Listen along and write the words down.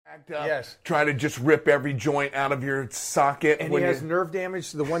Yes. Try to just rip every joint out of your socket. And he has nerve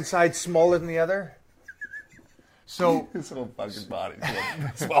damage to the one side smaller than the other. So his whole fucking body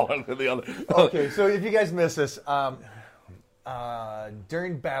smaller than the other. Okay, so if you guys miss this,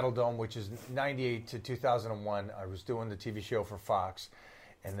 during Battle Dome, which is 98 to 2001, I was doing the TV show for Fox,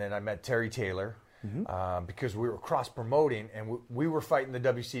 and then I met Terry Taylor. Because we were cross-promoting, and we were fighting the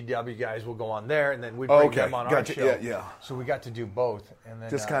WCW guys. We'll go on there, and then we bring them on our show. Yeah. So we got to do both. And then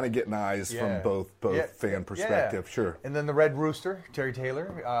just kind of getting eyes from both fan perspective, sure. And then the Red Rooster, Terry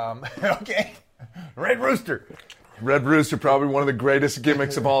Taylor. Okay, Red Rooster. Red Rooster, probably one of the greatest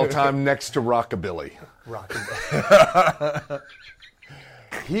gimmicks of all time, next to Rockabilly.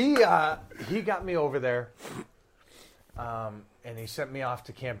 He got me over there. And he sent me off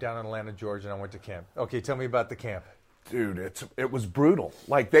to camp down in Atlanta, Georgia, and I went to camp. Okay, tell me about the camp. Dude, it was brutal.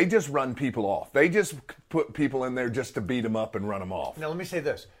 Like, they just run people off. They just put people in there just to beat them up and run them off. Now, let me say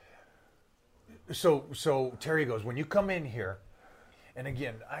this. So Terry goes, when you come in here, and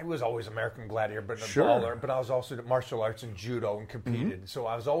again, I was always American Gladiator, but a baller, but I was also in martial arts and judo and competed. So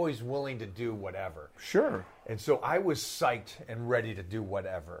I was always willing to do whatever. Sure. And so I was psyched and ready to do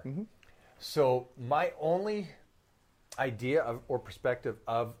whatever. So my only idea or perspective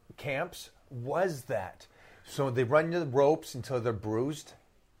of camps was that. So they run you the ropes until they're bruised.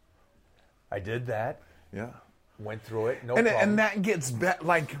 I did that. Yeah. Went through it, no problem. And that gets better.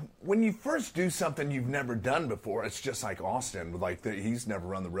 Like, when you first do something you've never done before, it's just like Austin. Like, he's never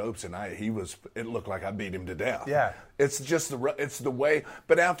run the ropes, and it looked like I beat him to death. Yeah. It's just it's the way.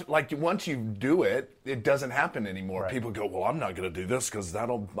 But after, like, once you do it, it doesn't happen anymore. Right. People go, well, I'm not going to do this because I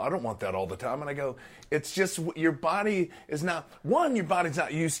don't want that all the time. And I go, it's just your body is not, your body's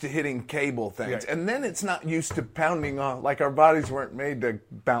not used to hitting cable things. Right. And then it's not used to pounding off, like our bodies weren't made to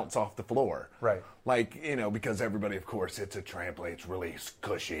bounce off the floor. Right. Like, because everybody, of course, it's a trampoline, it's really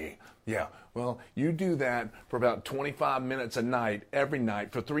cushy. Yeah, well, you do that for about 25 minutes a night, every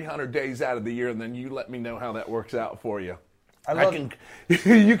night, for 300 days out of the year, and then you let me know how that works out for you. I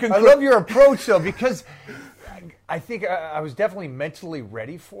love your approach, though, because I think I was definitely mentally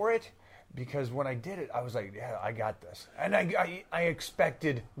ready for it, because when I did it, I was like, yeah, I got this. And I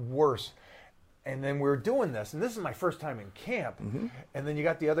expected worse. And then we were doing this, and this is my first time in camp. And then you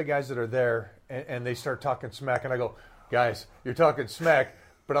got the other guys that are there, and they start talking smack. And I go, guys, you're talking smack,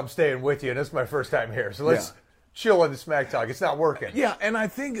 but I'm staying with you, and this is my first time here. So let's chill on the smack talk. It's not working. Yeah, and I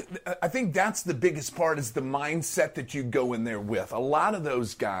think that's the biggest part is the mindset that you go in there with. A lot of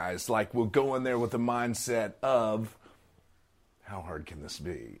those guys, like, will go in there with the mindset of, how hard can this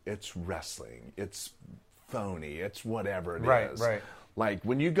be? It's wrestling. It's phony. It's whatever it is. Right. Like,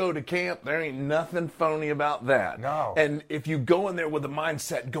 when you go to camp, there ain't nothing phony about that. No. And if you go in there with a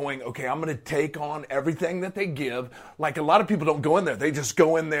mindset going, okay, I'm going to take on everything that they give, like a lot of people don't go in there. They just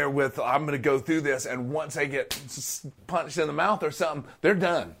go in there with, I'm going to go through this, and once they get punched in the mouth or something, they're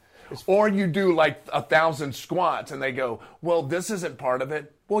done. Or you do like 1,000 squats, and they go, well, this isn't part of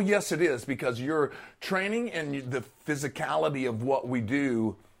it. Well, yes, it is, because your training and the physicality of what we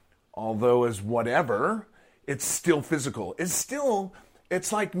do, although is whatever, it's still physical.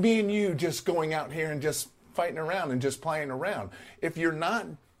 It's like me and you just going out here and just fighting around and just playing around. If you're not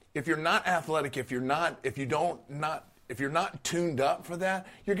athletic, if you're not tuned up for that,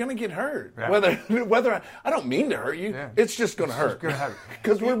 you're going to get hurt. Yeah. Whether I don't mean to hurt you, it's just going to hurt.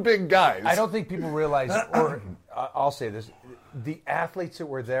 Because we're big guys. I don't think people realize, or I'll say this, the athletes that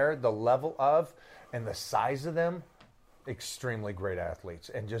were there, the level of and the size of them, extremely great athletes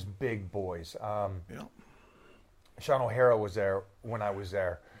and just big boys. Sean O'Hara was there when I was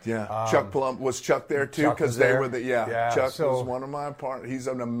there. Yeah, Chuck Plum was Chuck there too, because they were Chuck was one of my partners. He's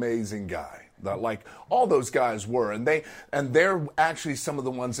an amazing guy. Like all those guys were, and they're actually some of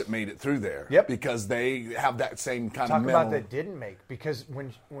the ones that made it through there. Yep. Because they have that same kind Talk of mental. about that didn't make, because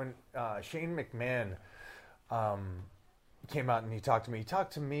when Shane McMahon came out and he talked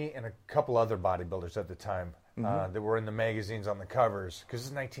to me and a couple other bodybuilders at the time. That were in the magazines on the covers, because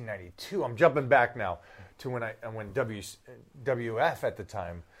it's 1992. I'm jumping back now to when WWF at the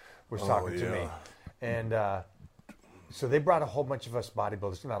time was talking to me, and so they brought a whole bunch of us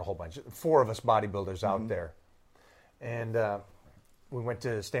bodybuilders, not a whole bunch, 4 of us bodybuilders out there, and we went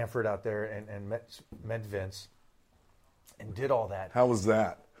to Stanford out there and met Vince, and did all that. How was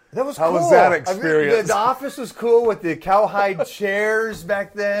that? That was How cool. was that experience? The office was cool with the cowhide chairs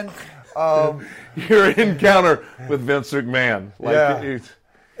back then. Your encounter with Vince McMahon.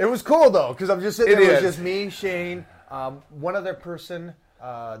 It was cool, though, because I'm just sitting there. It was just me, Shane, one other person,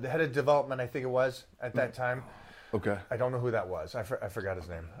 the head of development, I think it was, at that time. Okay. I don't know who that was. I forgot his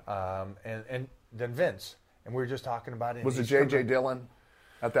name. And then Vince. And we were just talking about it. Was it J.J. Dillon?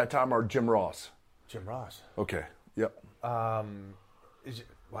 at that time, or Jim Ross? Jim Ross. Okay. Yep.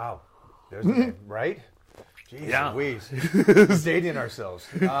 Wow. There's the name, right? Jeez Yeah. Louise. We're dating ourselves.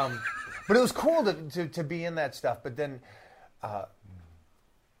 But it was cool to be in that stuff. But then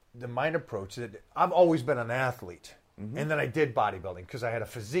the mind approach, that I've always been an athlete. And then I did bodybuilding because I had a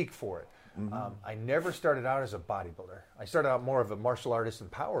physique for it. I never started out as a bodybuilder. I started out more of a martial artist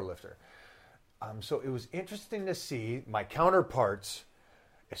and power lifter. So it was interesting to see my counterparts.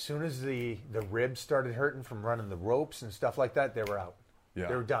 As soon as the ribs started hurting from running the ropes and stuff like that, they were out. Yeah.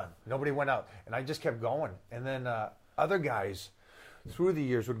 They were done. Nobody went out. And I just kept going. And then other guys through the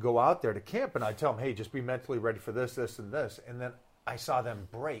years would go out there to camp, and I'd tell them, hey, just be mentally ready for this, this, and this. And then I saw them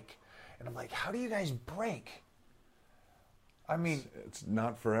break. And I'm like, how do you guys break? I mean, it's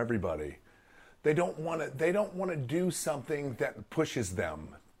not for everybody. They don't want to do something that pushes them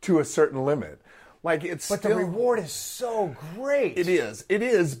to a certain limit. Like but the reward is so great. It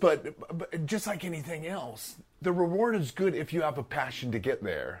is, but just like anything else, the reward is good if you have a passion to get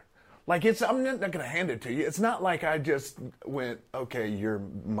there. Like I'm not going to hand it to you. It's not like I just went, okay, you're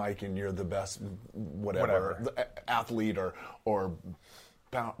Mike and you're the best whatever. Athlete or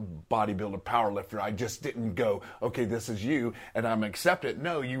bodybuilder, powerlifter. I just didn't go, okay, this is you, and I'm accepted.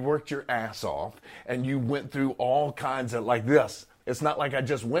 No, you worked your ass off, and you went through all kinds of like this. It's not like I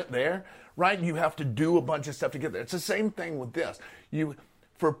just went there, right? You have to do a bunch of stuff to get there. It's the same thing with this.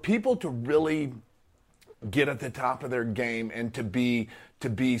 For people to really get at the top of their game and to be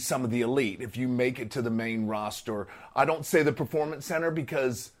some of the elite, if you make it to the main roster, I don't say the Performance Center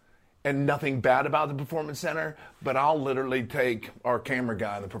and nothing bad about the Performance Center, but I'll literally take our camera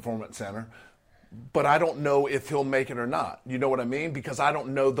guy in the Performance Center, but I don't know if he'll make it or not. You know what I mean? Because I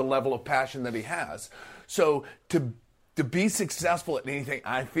don't know the level of passion that he has. So to be successful at anything,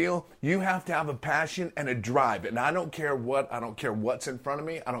 I feel you have to have a passion and a drive. And I don't care what's in front of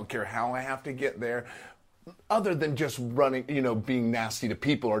me. I don't care how I have to get there. Other than just running, being nasty to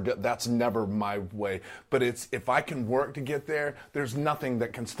people, or that's never my way. But if I can work to get there, there's nothing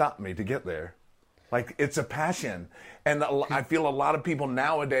that can stop me to get there. Like, it's a passion. And I feel a lot of people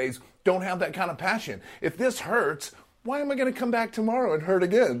nowadays don't have that kind of passion. If this hurts, why am I going to come back tomorrow and hurt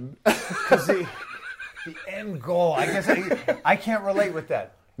again? Because the end goal, I guess I can't relate with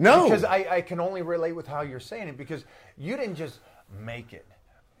that. No. Because I can only relate with how you're saying it, because you didn't just make it.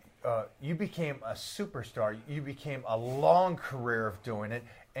 You became a superstar. You became a long career of doing it,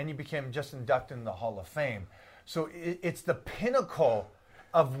 and you became just inducted in the Hall of Fame. So it's the pinnacle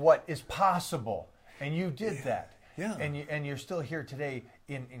of what is possible, and you did that. Yeah. And you're still here today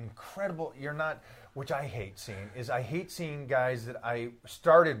in incredible. You're not, which I hate seeing, is I hate seeing guys that I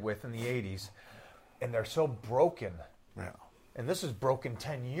started with in the 80s, and they're so broken. Yeah. And this is broken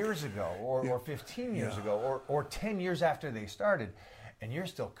 10 years ago, or 15 years ago, or 10 years after they started. And you're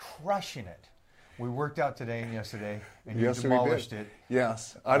still crushing it. We worked out today and yesterday, and you demolished it.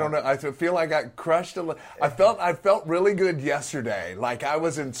 Yes, I don't know. I feel I got crushed a little. I felt really good yesterday. Like, I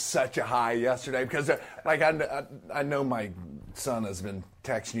was in such a high yesterday because, like, I know my son has been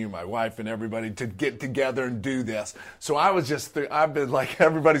texting you, my wife, and everybody to get together and do this. So I was just, I've been like,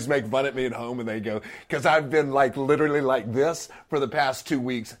 everybody's making fun at me at home, and they go, because I've been like literally like this for the past 2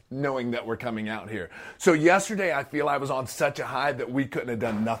 weeks, knowing that we're coming out here. So yesterday, I feel I was on such a high that we couldn't have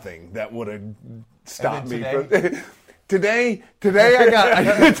done nothing that would have stopped me. Today I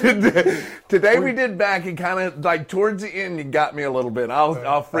got today we did back, and kind of like towards the end you got me a little bit.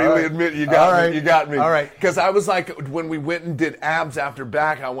 I'll freely admit you got me. You got me. All right. Because I was like, when we went and did abs after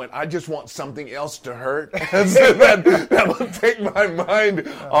back, I went, I just want something else to hurt. So that will take my mind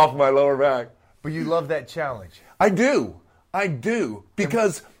off my lower back. But you love that challenge. I do.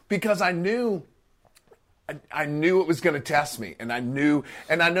 Because I knew it was going to test me, and I know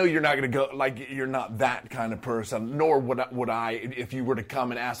you're not going to go, like, you're not that kind of person, nor would I, if you were to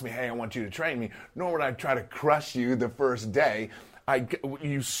come and ask me, hey, I want you to train me, nor would I try to crush you the first day.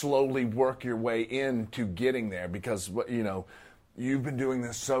 You slowly work your way into getting there, because, you've been doing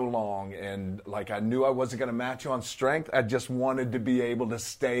this so long, and like, I knew I wasn't going to match you on strength. I just wanted to be able to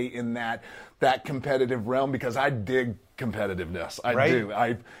stay in that competitive realm, because I dig competitiveness. I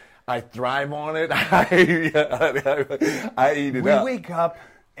do. I thrive on it. I eat it up. We wake up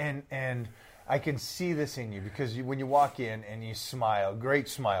and I can see this in you, because when you walk in and you smile, great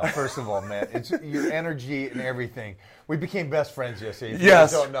smile, first of all, man. It's your energy and everything. We became best friends yesterday.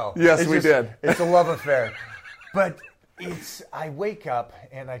 Yes. You don't know. Yes, we did. It's a love affair. But I wake up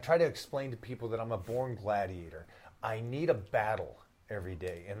and I try to explain to people that I'm a born gladiator. I need a battle every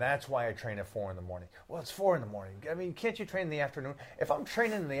day, and that's why I train at 4 in the morning. Well, it's 4 in the morning. I mean, can't you train in the afternoon? If I'm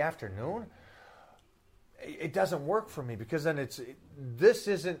training in the afternoon, it doesn't work for me because then this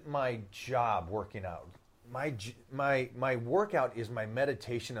isn't my job working out. My workout is my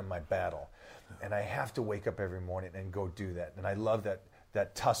meditation and my battle, and I have to wake up every morning and go do that. And I love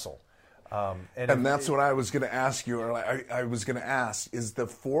that tussle. And that's what I was going to ask you. Or I was going to ask: is the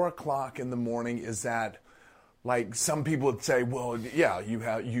 4 o'clock in the morning? Is that like some people would say? Well, yeah,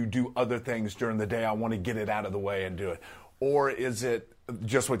 you do other things during the day. I want to get it out of the way and do it. Or is it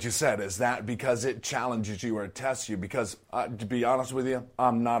just what you said? Is that because it challenges you or it tests you? Because to be honest with you,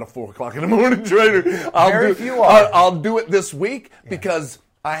 I'm not a 4 o'clock in the morning trainer. Very few are. I'll do it this week because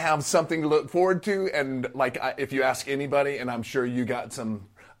I have something to look forward to. And like if you ask anybody, and I'm sure you got some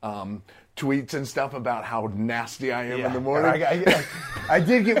tweets and stuff about how nasty I am in the morning. I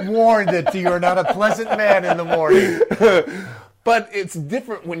did get warned that you are not a pleasant man in the morning. But it's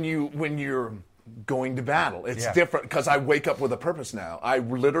different when you're going to battle. It's different because I wake up with a purpose now. I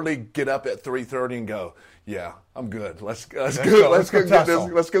literally get up at 3:30 and go, yeah, I'm good. Let's go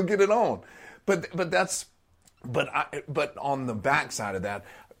get it on. But on the backside of that,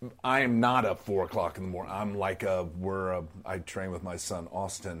 I am not up 4 o'clock in the morning. I'm like I train with my son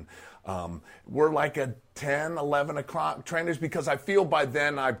Austin. We're like a 10, 11 o'clock trainers because I feel by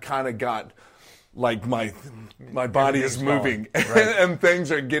then I've kind of got like my body is moving and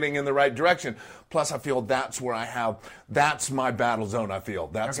things are getting in the right direction. Plus I feel that's my battle zone. I feel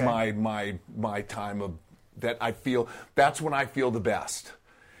that's my time of that. I feel that's when I feel the best.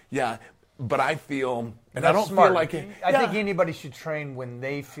 Yeah. But I feel, and I don't feel like it. I think anybody should train when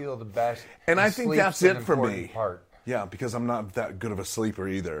they feel the best. And I think that's it for me. Part. Yeah, because I'm not that good of a sleeper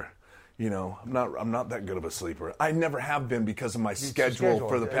either. You know, I'm not that good of a sleeper. I never have been because of my schedule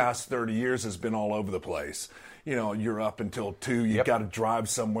for the past 30 years has been all over the place. You know, you're up until 2. You've got to drive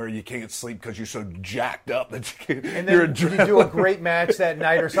somewhere. You can't sleep because you're so jacked up that you can't. And then you do a great match that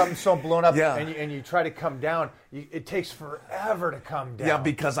night or something so blown up, and you try to come down. It takes forever to come down. Yeah,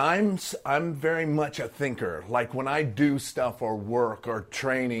 because I'm very much a thinker. Like when I do stuff or work or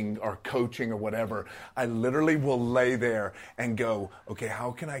training or coaching or whatever, I literally will lay there and go, okay,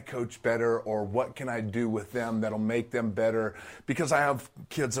 how can I coach better or what can I do with them that'll make them better? Because I have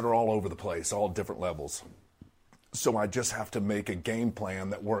kids that are all over the place, all different levels. So I just have to make a game plan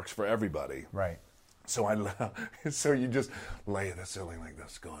that works for everybody. Right. So you just lay at the ceiling like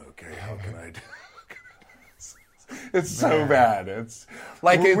this, going, okay, how can I do? It's so bad. It's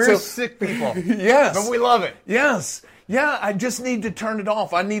like we're sick people. Yes, but we love it. Yes. Yeah, I just need to turn it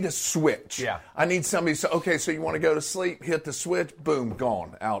off. I need a switch. Yeah. I need somebody to say, okay, so you want to go to sleep, hit the switch, boom,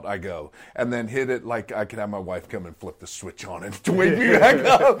 gone, out I go. And then hit it like I could have my wife come and flip the switch on and to wake me back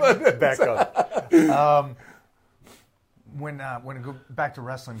up. Back up. When I go back to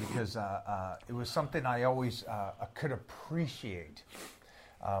wrestling, because it was something I always could appreciate.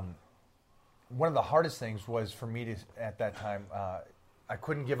 One of the hardest things was for me to, at that time, I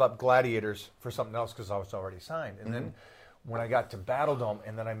couldn't give up Gladiators for something else because I was already signed. And then when I got to Battle Dome,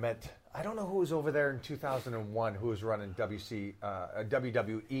 and then I met, I don't know who was over there in 2001 who was running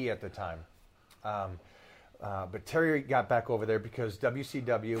WWE at the time. But Terry got back over there because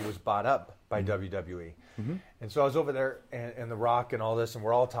WCW was bought up by WWE. Mm-hmm. And so I was over there and The Rock and all this, and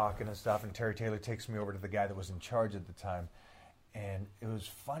we're all talking and stuff, and Terry Taylor takes me over to the guy that was in charge at the time. And it was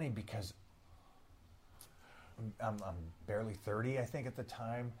funny because I'm barely 30, I think, at the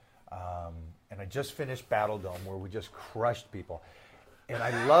time. And I just finished Battle Dome where we just crushed people. And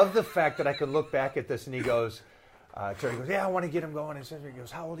I love the fact that I could look back at this and he goes, Terry goes, yeah, I want to get him going. And he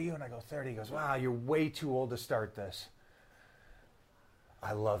goes, how old are you? And I go, 30. He goes, wow, you're way too old to start this.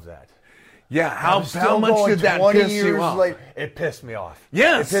 I love that. Yeah, how much did that piss you off? Later, it pissed me off.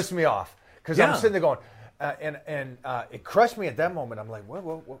 Yes. It pissed me off. Because I'm sitting there going, and it crushed me at that moment. I'm like,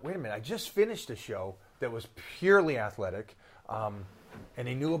 wait a minute. I just finished a show that was purely athletic. And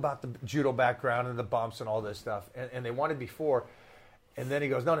he knew about the judo background and the bumps and all this stuff. And they wanted before. And then he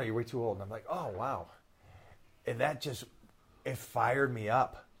goes, no, you're way too old. And I'm like, oh, wow. And that just, it fired me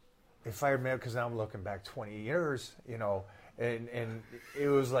up. It fired me up because now I'm looking back 20 years, you know, and it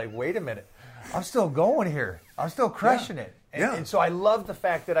was like, wait a minute. I'm still going here. I'm still crushing it. And so I love the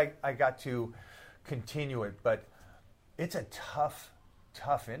fact that I got to continue it. But it's a tough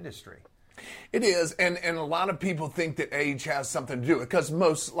industry. It is, and a lot of people think that age has something to do with it because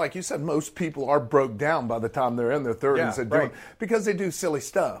most, like you said, most people are broke down by the time they're in their 30s because they do silly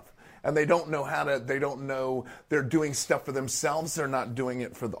stuff and they don't know they're doing stuff for themselves. They're not doing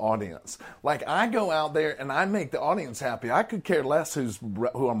it for the audience. Like I go out there and I make the audience happy. I could care less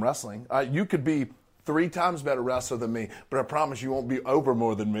who I'm wrestling. You could be 3 times better wrestler than me, but I promise you won't be over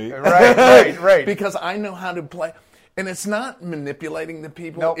more than me. Right. Because I know how to play. And it's not manipulating the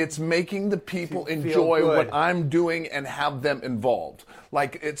people. Nope. It's making the people Feel enjoy good. what I'm doing and have them involved.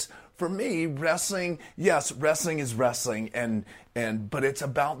 Like it's for me, wrestling. Yes, wrestling is wrestling, but it's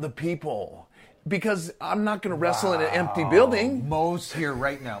about the people. Because I'm not going to wrestle in an empty building. Mona's here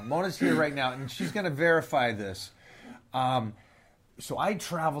right now, and she's going to verify this. So I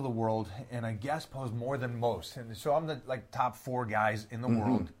travel the world, and I guest pose more than most. And so I'm the top 4 guys in the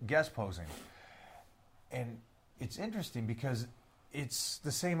world guest posing. And it's interesting because it's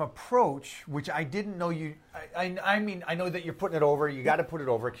the same approach, which I didn't know you. I mean, I know that you're putting it over. You got to put it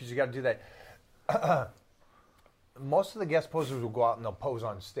over because you got to do that. Most of the guest posers will go out and they'll pose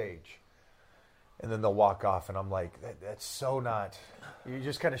on stage. And then they'll walk off, and I'm like, that's so not. You're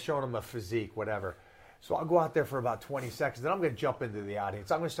just kind of showing them a physique, whatever. So I'll go out there for about 20 seconds, then I'm going to jump into the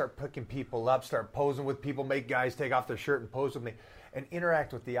audience. I'm going to start picking people up, start posing with people, make guys take off their shirt and pose with me, and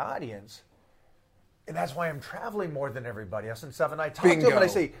interact with the audience. And that's why I'm traveling more than everybody else and stuff. And I talk to them, and I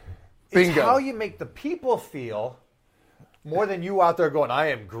say, it's how you make the people feel more than you out there going, I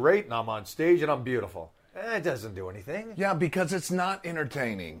am great, and I'm on stage, and I'm beautiful. It doesn't do anything. Yeah, because it's not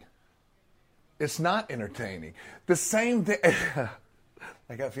entertaining. It's not entertaining. The same thing. I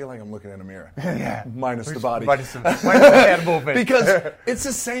feel like I'm looking in a mirror. Yeah. Minus the body. Minus the head movement. Because it's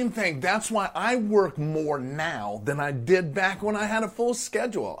the same thing. That's why I work more now than I did back when I had a full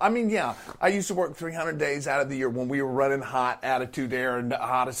schedule. I mean, yeah, I used to work 300 days out of the year when we were running hot Attitude Era and the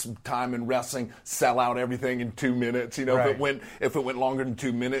hottest time in wrestling, sell out everything in 2 minutes. You know, right. if it went longer than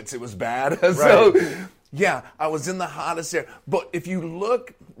 2 minutes, it was bad. So, yeah, I was in the hottest there. But if you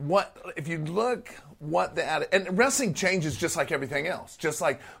look what and wrestling changes just like everything else. Just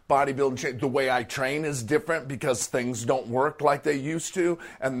like bodybuilding change. The way I train is different because things don't work like they used to.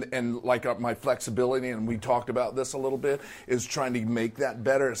 And like my flexibility, and we talked about this a little bit, is trying to make that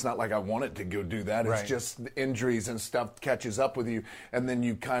better. It's not like I want it to go do that. It's just injuries and stuff catches up with you. And then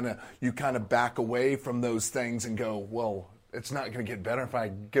you kind of back away from those things and go, well, it's not going to get better if I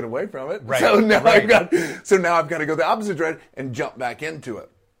get away from it. Right. So now I've got to go the opposite direction and jump back into it.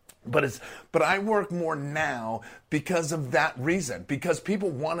 But I work more now because of that reason. Because people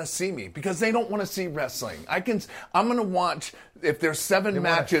want to see me. Because they don't want to see wrestling. I'm going to watch, if there's 7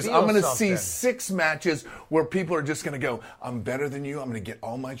 matches, I'm going to see 6 matches where people are just going to go, I'm better than you. I'm going to get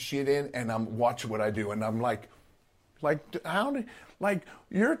all my shit in and I'm watch what I do. And I'm like,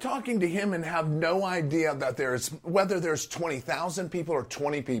 you're talking to him and have no idea that whether there's 20,000 people or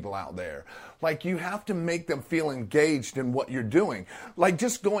 20 people out there. Like, you have to make them feel engaged in what you're doing. Like,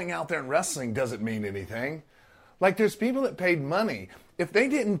 just going out there and wrestling doesn't mean anything. Like, there's people that paid money. If they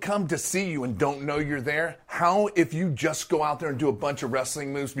didn't come to see you and don't know you're there, how if you just go out there and do a bunch of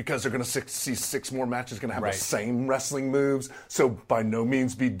wrestling moves because they're going to see 6 more matches going to have the same wrestling moves, so by no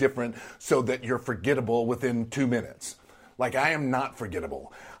means be different, so that you're forgettable within 2 minutes. Like, I am not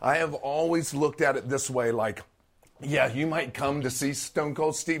forgettable. I have always looked at it this way, like, yeah, you might come to see Stone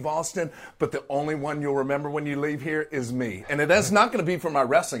Cold Steve Austin, but the only one you'll remember when you leave here is me. And it is not going to be for my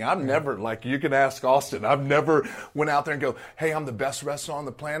wrestling. I've never, like, you can ask Austin, I've never went out there and go, hey, I'm the best wrestler on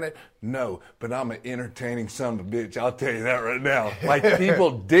the planet. No, but I'm an entertaining son of a bitch. I'll tell you that right now. Like,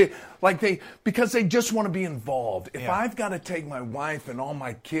 people did, because they just want to be involved. If I've got to take my wife and all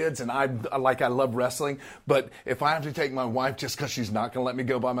my kids, and I love wrestling, but if I have to take my wife just because she's not going to let me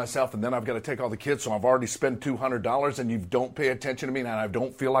go by myself, and then I've got to take all the kids, so I've already spent $200, and you don't pay attention to me, and I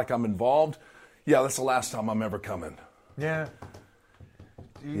don't feel like I'm involved, yeah, that's the last time I'm ever coming. Yeah.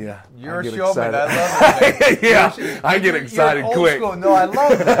 You're I a get showman. excited. I love it. Yeah, I get excited old quick. School. No, I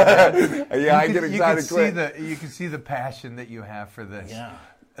love that. Yeah, I get excited quick. You can see the passion that you have for this. Yeah.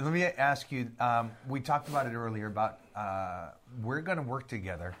 And let me ask you, we talked about it earlier about we're going to work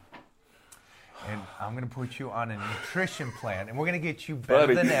together. And I'm going to put you on a nutrition plan, and we're going to get you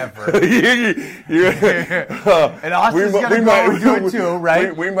better than ever. And Austin's going to go do it too,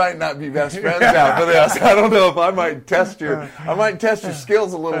 right? We might not be best friends after this. I don't know if I might test your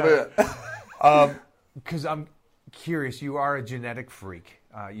skills a little bit. Because I'm curious, you are a genetic freak.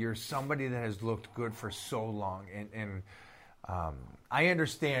 You're somebody that has looked good for so long, and I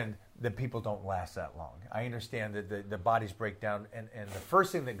understand that people don't last that long. I understand that the bodies break down, and the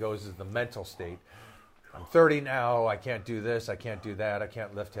first thing that goes is the mental state. I'm 30 now, I can't do this, I can't do that, I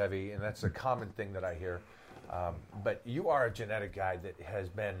can't lift heavy, and that's a common thing that I hear. But you are a genetic guy that has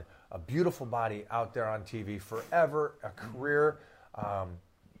been a beautiful body out there on TV forever, a career.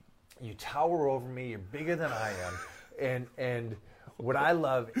 You tower over me, you're bigger than I am, and what I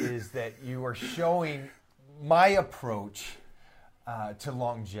love is that you are showing my approach to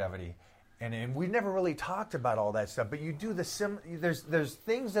longevity, and we've never really talked about all that stuff. But you do there's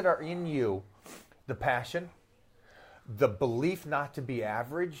things that are in you, the passion, the belief not to be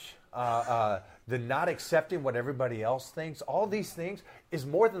average, the not accepting what everybody else thinks, all these things is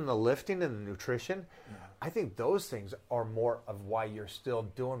more than the lifting and the nutrition. Yeah. I think those things are more of why you're still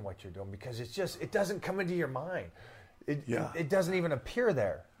doing what you're doing, because it doesn't come into your mind. It doesn't even appear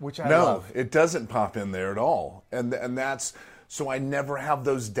there, which I love. No, it doesn't pop in there at all. And that's, so I never have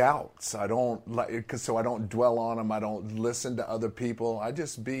those doubts. I don't so I don't dwell on them. I don't listen to other people.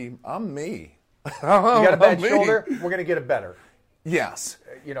 I'm me. You got a bad shoulder, we're going to get it better. Yes.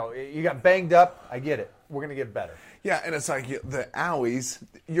 You got banged up, I get it. We're going to get better. Yeah, and it's like the owies,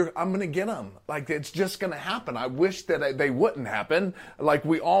 I'm going to get them. Like, it's just going to happen. I wish that they wouldn't happen. Like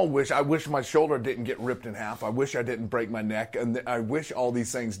we all wish. I wish my shoulder didn't get ripped in half. I wish I didn't break my neck. And I wish all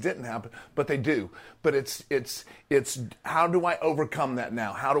these things didn't happen, but they do. But it's how do I overcome that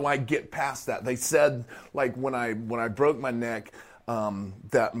now? How do I get past that? They said, like, when I broke my neck,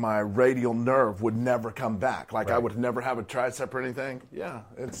 that my radial nerve would never come back. Like, right. I would never have a tricep or anything. Yeah,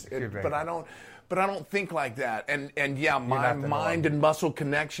 but I don't think like that. And yeah, my mind and muscle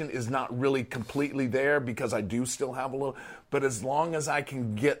connection is not really completely there, because I do still have a little. But as long as I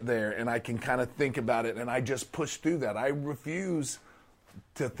can get there and I can kind of think about it and I just push through that, I refuse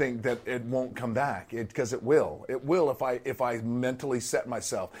to think that it won't come back, because it will. It will if I mentally set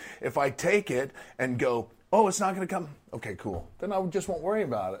myself. If I take it and go, oh, it's not going to come. Okay, cool. Then I just won't worry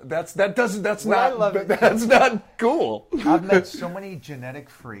about it. That's not cool. I've met so many genetic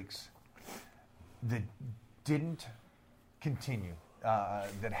freaks that didn't continue,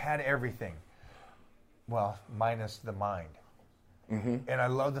 that had everything, well, minus the mind. Mm-hmm. And I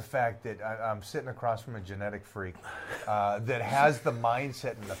love the fact that I'm sitting across from a genetic freak that has the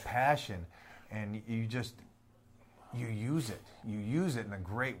mindset and the passion, and you use it. You use it in a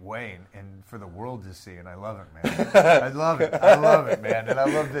great way and for the world to see, and I love it, man. I love it, man. And I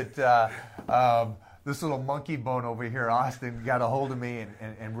love that this little monkey bone over here, Austin, got a hold of me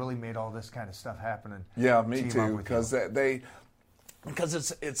and really made all this kind of stuff happen. And yeah, me too. Because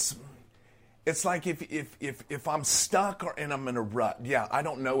it's like if I'm stuck and I'm in a rut, yeah, I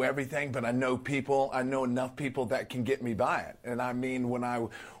don't know everything, but I know people. I know enough people that can get me by it. And I mean, when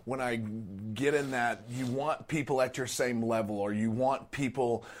I get in that, you want people at your same level, or you want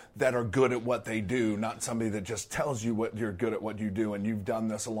people that are good at what they do, not somebody that just tells you what you're good at what you do. And you've done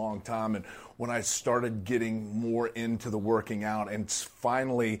this a long time. And when I started getting more into the working out, and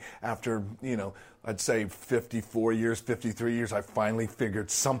finally, after, I'd say 54 years, 53 years, I finally figured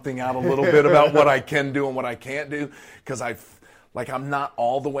something out a little bit about what I can do and what I can't do, because I'm not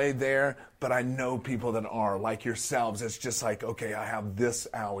all the way there, but I know people that are, like yourselves. It's just like, okay, I have this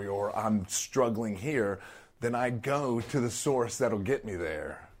owie, or I'm struggling here. Then I go to the source that'll get me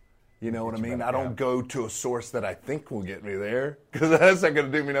there. You know what I mean? I don't go to a source that I think will get me there, because that's not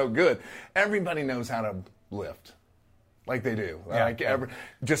going to do me no good. Everybody knows how to lift. Like they do. Yeah.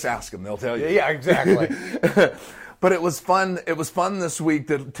 Just ask them; they'll tell you. Yeah, exactly. But it was fun. It was fun this week,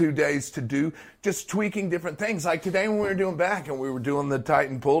 the 2 days, to do just tweaking different things. Like today when we were doing back and we were doing the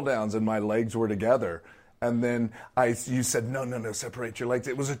Titan pull downs and my legs were together. And then you said, no, separate your legs.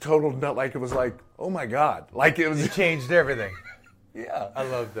 It was a total nut. Like, it was like, oh my God. Like it was. It changed everything. Yeah. I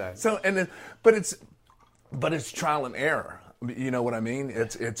love that. So, but it's trial and error. You know what I mean?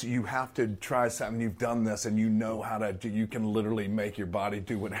 It's you have to try something. You've done this, and you know how to. You can literally make your body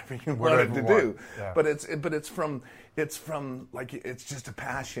do whatever you want it to do. Yeah. But it's from like, it's just a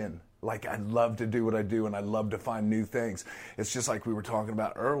passion. Like, I love to do what I do, and I love to find new things. It's just like we were talking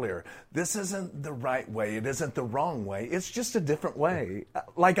about earlier. This isn't the right way. It isn't the wrong way. It's just a different way.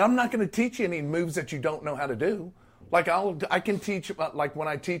 Like, I'm not going to teach you any moves that you don't know how to do. Like, I can teach, like when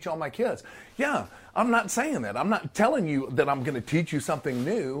I teach all my kids. Yeah, I'm not saying that. I'm not telling you that I'm going to teach you something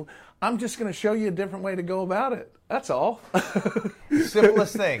new. I'm just going to show you a different way to go about it. That's all.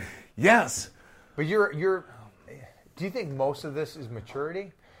 Simplest thing. Yes. But do you think most of this is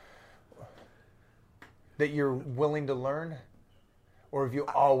maturity? That you're willing to learn? Or have you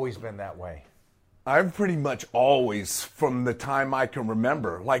always been that way? I've pretty much always, from the time I can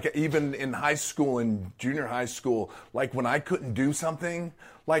remember, like even in high school and junior high school, like when I couldn't do something,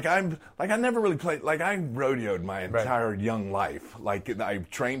 I never really played, like I rodeoed my entire young life. Like I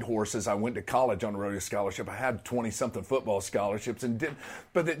trained horses. I went to college on a rodeo scholarship. I had 20-something football scholarships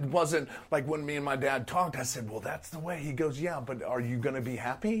but it wasn't like when me and my dad talked, I said, well, that's the way. He goes, yeah, but are you going to be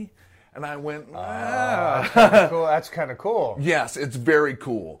happy? And I went, That's kind of cool. Yes, it's very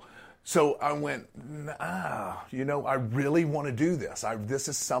cool. So I went, I really want to do this. This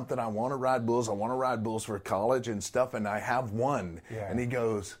is something I want to ride bulls. I want to ride bulls for college and stuff, and I have one. Yeah. And he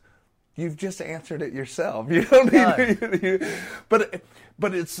goes, You've just answered it yourself. You don't need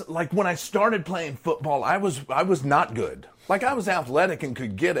but it's like when I started playing football, I was not good. Like I was athletic and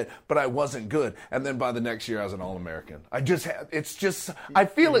could get it, but I wasn't good. And then by the next year, I was an All-American. I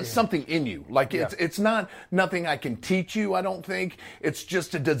feel it's something in you. Like it's not nothing I can teach you. I don't think it's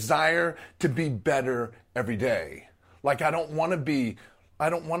just a desire to be better every day. Like I don't want to.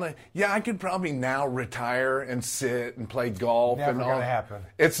 Yeah, I could probably now retire and sit and play golf. Never and all. Gonna happen.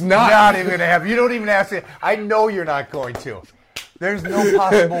 It's not. Not even gonna happen. You don't even ask it. I know you're not going to. There's no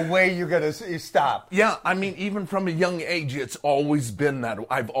possible way you're gonna stop. Yeah, I mean, even from a young age, it's always been that.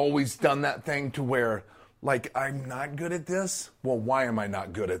 I've always done that thing to where, like, I'm not good at this. Well, why am I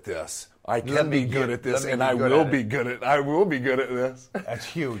not good at this? I can be good at this, and I will be good at. I will be good at this. That's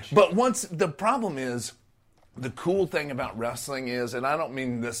huge. But the problem is. The cool thing about wrestling is, and I don't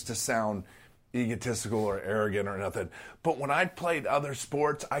mean this to sound egotistical or arrogant or nothing, but when I played other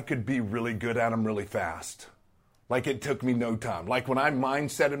sports, I could be really good at them really fast. Like it took me no time. Like when I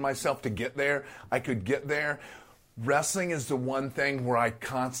mindseted myself to get there, I could get there. Wrestling is the one thing where I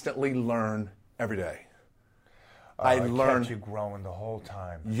constantly learn every day. I learn. Kept you growing the whole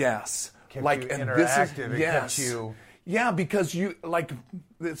time. Yes. Kept you interactive. Yes. Kept you. Yeah, because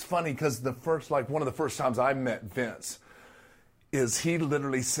it's funny because one of the first times I met Vince is he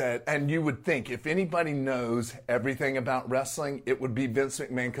literally said, and you would think if anybody knows everything about wrestling, it would be Vince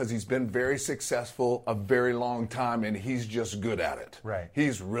McMahon because he's been very successful a very long time and he's just good at it. Right.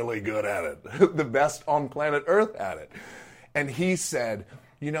 He's really good at it. The best on planet Earth at it. And he said,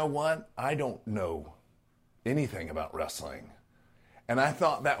 you know what? I don't know anything about wrestling. And I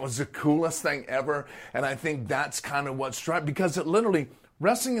thought that was the coolest thing ever. And I think that's kind of what struck, because it literally,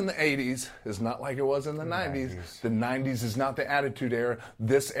 wrestling in the 80s is not like it was in the 90s. The 90s is not the Attitude Era.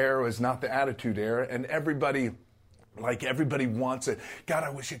 This era is not the Attitude Era. And everybody wants it. God, I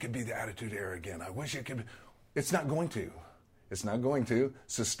wish it could be the Attitude Era again. I wish it could be. It's not going to. It's not going to.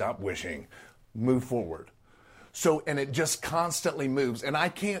 So stop wishing. Move forward. So, and it just constantly moves. And I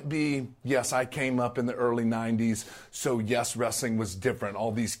can't be, yes, I came up in the early 90s, so yes, wrestling was different.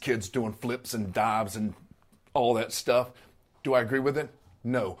 All these kids doing flips and dives and all that stuff. Do I agree with it?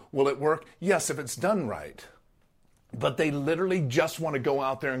 No. Will it work? Yes, if it's done right. But they literally just want to go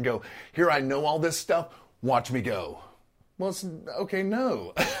out there and go, here, I know all this stuff, watch me go. Well, okay,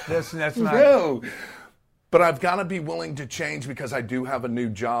 no. That's not. No. But I've got to be willing to change because I do have a new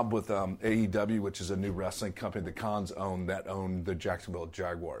job with AEW, which is a new wrestling company the Cons own the Jacksonville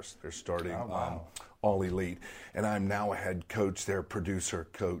Jaguars. They're starting All Elite. And I'm now a head coach, their producer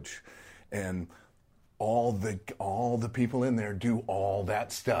coach. And all the people in there do all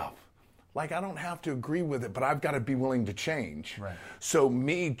that stuff. Like, I don't have to agree with it, but I've got to be willing to change. Right. So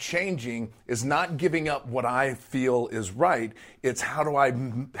me changing is not giving up what I feel is right. It's how do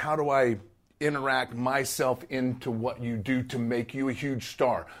I interact myself into what you do to make you a huge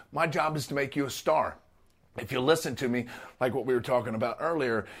star. My job is to make you a star. If you listen to me, like what we were talking about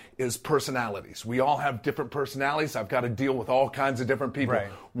earlier, is personalities. We all have different personalities. I've got to deal with all kinds of different people. Right.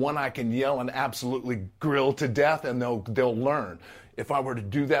 One I can yell and absolutely grill to death, and they'll learn. If I were to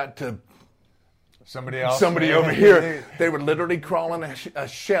do that to somebody else, somebody over here, they would literally crawl in a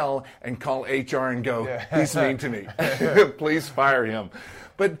shell and call HR and go, he's mean to me. Please fire him.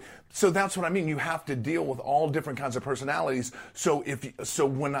 So that's what I mean. You have to deal with all different kinds of personalities. So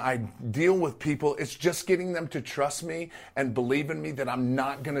when I deal with people, it's just getting them to trust me and believe in me that I'm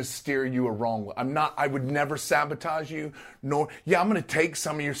not going to steer you a wrong way. I would never sabotage you. I'm going to take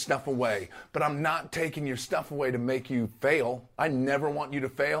some of your stuff away, but I'm not taking your stuff away to make you fail. I never want you to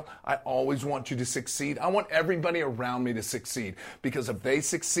fail. I always want you to succeed. I want everybody around me to succeed, because if they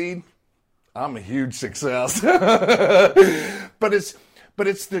succeed, I'm a huge success. But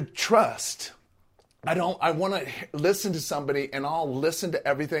it's the trust. I want to listen to somebody, and I'll listen to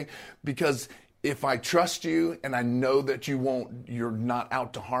everything, because if I trust you and I know that you're not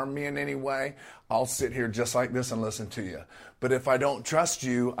out to harm me in any way, I'll sit here just like this and listen to you. But if I don't trust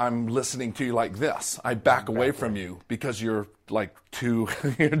you, I'm listening to you like this. I back away from you because you're like too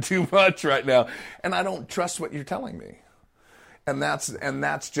much right now, and I don't trust what you're telling me. And that's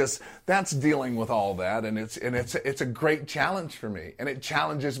dealing with all that, and it's a great challenge for me, and it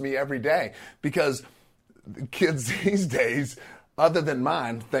challenges me every day, because kids these days, other than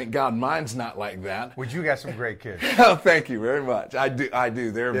mine, thank God mine's not like that. Well, you got some great kids. Oh, thank you very much. I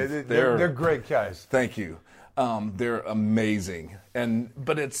do. They're great guys. Thank you. They're amazing,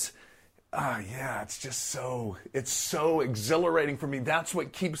 but it's just so exhilarating for me. That's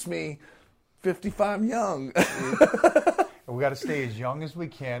what keeps me 55 young. We got to stay as young as we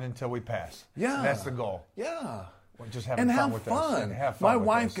can until we pass. Yeah. And that's the goal. Yeah. We're just having fun with us. And have fun. My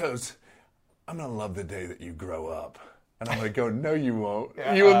wife goes, I'm going to love the day that you grow up. And I'm going to go, no, you won't.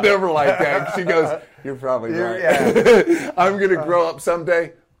 You will never like that. She goes, you're probably right. Yeah. I'm going to grow up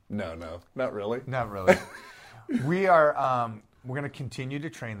someday. No, not really. Not really. We are, we're going to continue to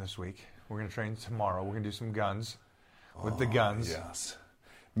train this week. We're going to train tomorrow. We're going to do some guns with the Guns. Yes.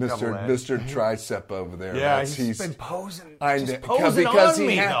 Mr. Tricep over there. Yeah, he's been posing. Posing on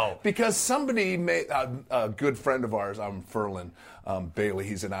me, though. Because somebody made a good friend of ours, Furlan Bailey.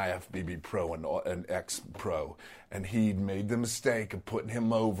 He's an IFBB pro and an ex-pro, and he made the mistake of putting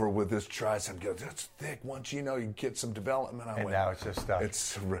him over with his tricep. He goes, that's thick. Once you get some development. Now it's just stuff.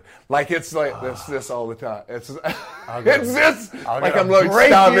 It's like this all the time. It's this. Like I'm like, break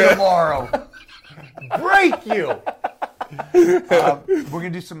stop you it tomorrow. Break you. We're gonna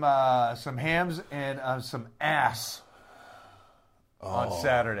do some hams and some ass on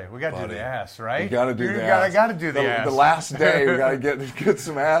Saturday. We got to do the ass, right? We got to do the ass. I got to do the ass. The last day, we got to get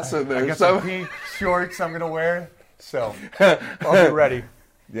some ass in there. I got some pink shorts I'm gonna wear, so I'll be ready.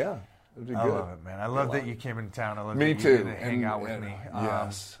 Yeah. It'd be I good. love it, man. I love that you came into town. I love me that too. you came to hang out with me.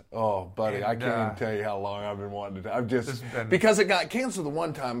 Yes. Oh, buddy, I can't even tell you how long I've been wanting to. Because it got canceled the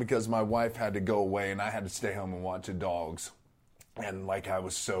one time because my wife had to go away and I had to stay home and watch the dogs. And I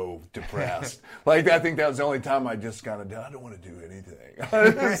was so depressed. I think that was the only time I just kind of I don't want to do anything.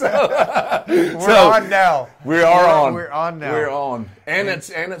 We're on now. We are on. We're on now. We're on. And it's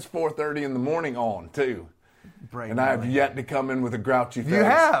 4:30 in the morning on too. Bright and I have yet to come in with a grouchy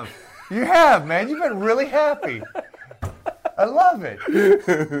face. You have, man. You've been really happy. I love it.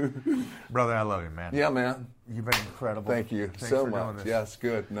 Brother, I love you, man. Yeah, man. You've been incredible. Thanks so for much. doing this. Yes,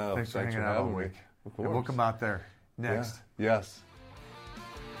 good. No, thanks for hanging out all week. Of course. We'll come out there next. Yeah. Yes.